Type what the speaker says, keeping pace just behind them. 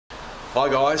Hi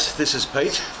guys, this is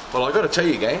Pete. Well, I got to tell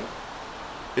you gang,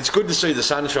 it's good to see the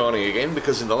sun shining again,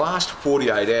 because in the last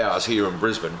 48 hours here in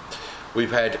Brisbane we've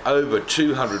had over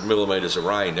 200 millimetres of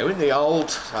rain. Now in the old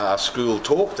school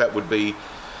talk that would be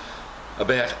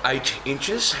about 8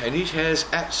 inches, and it has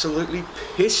absolutely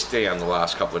pissed down the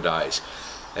last couple of days.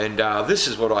 And this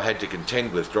is what I had to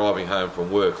contend with driving home from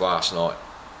work last night.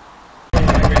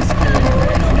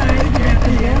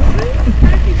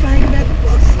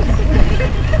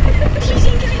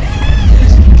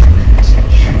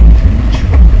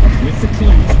 With the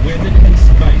clues weathered in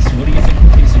space, what do you think the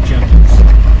piece of junk is?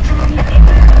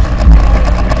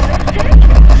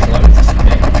 Clothes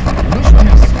spec. I'm not sure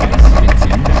how space fits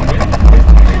in,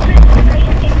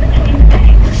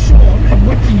 but Sean,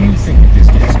 what do you think of this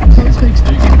case? Clothes specs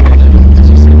do get weathered, as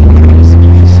you said, in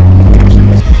space.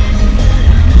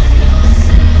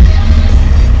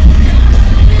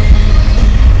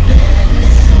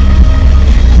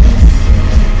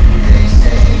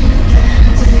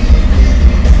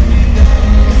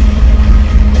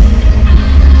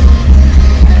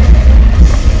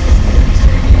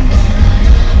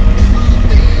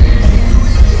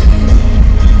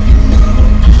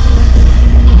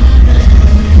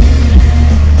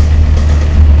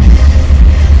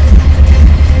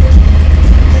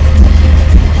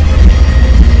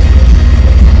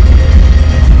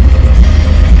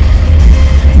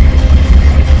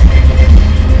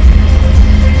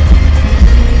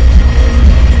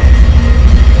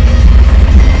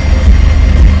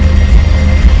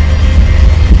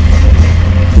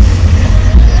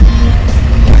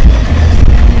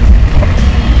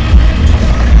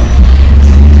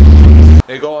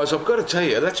 Now guys, I've got to tell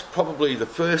you, that's probably the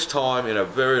first time in a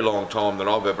very long time that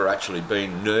I've ever actually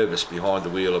been nervous behind the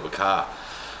wheel of a car.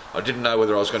 I didn't know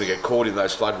whether I was going to get caught in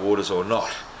those floodwaters or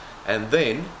not. And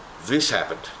then this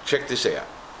happened. Check this out.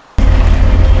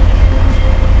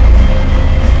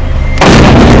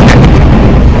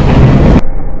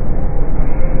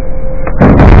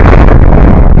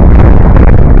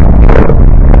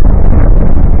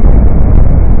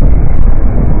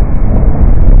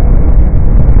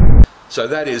 So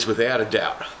that is without a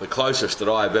doubt the closest that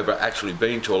I have ever actually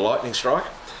been to a lightning strike,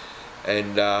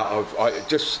 and I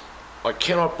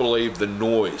cannot believe the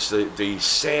noise. The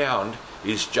sound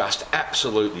is just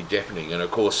absolutely deafening, and of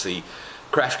course the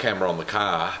crash camera on the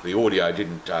car, the audio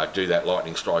didn't do that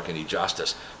lightning strike any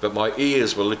justice, but my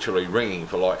ears were literally ringing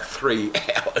for like 3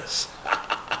 hours.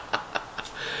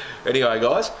 Anyway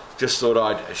guys, just thought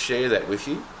I'd share that with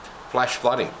you. Flash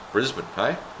flooding, Brisbane,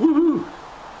 hey? Woohoo!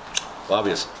 Love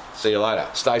yous. See you later.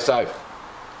 Stay safe.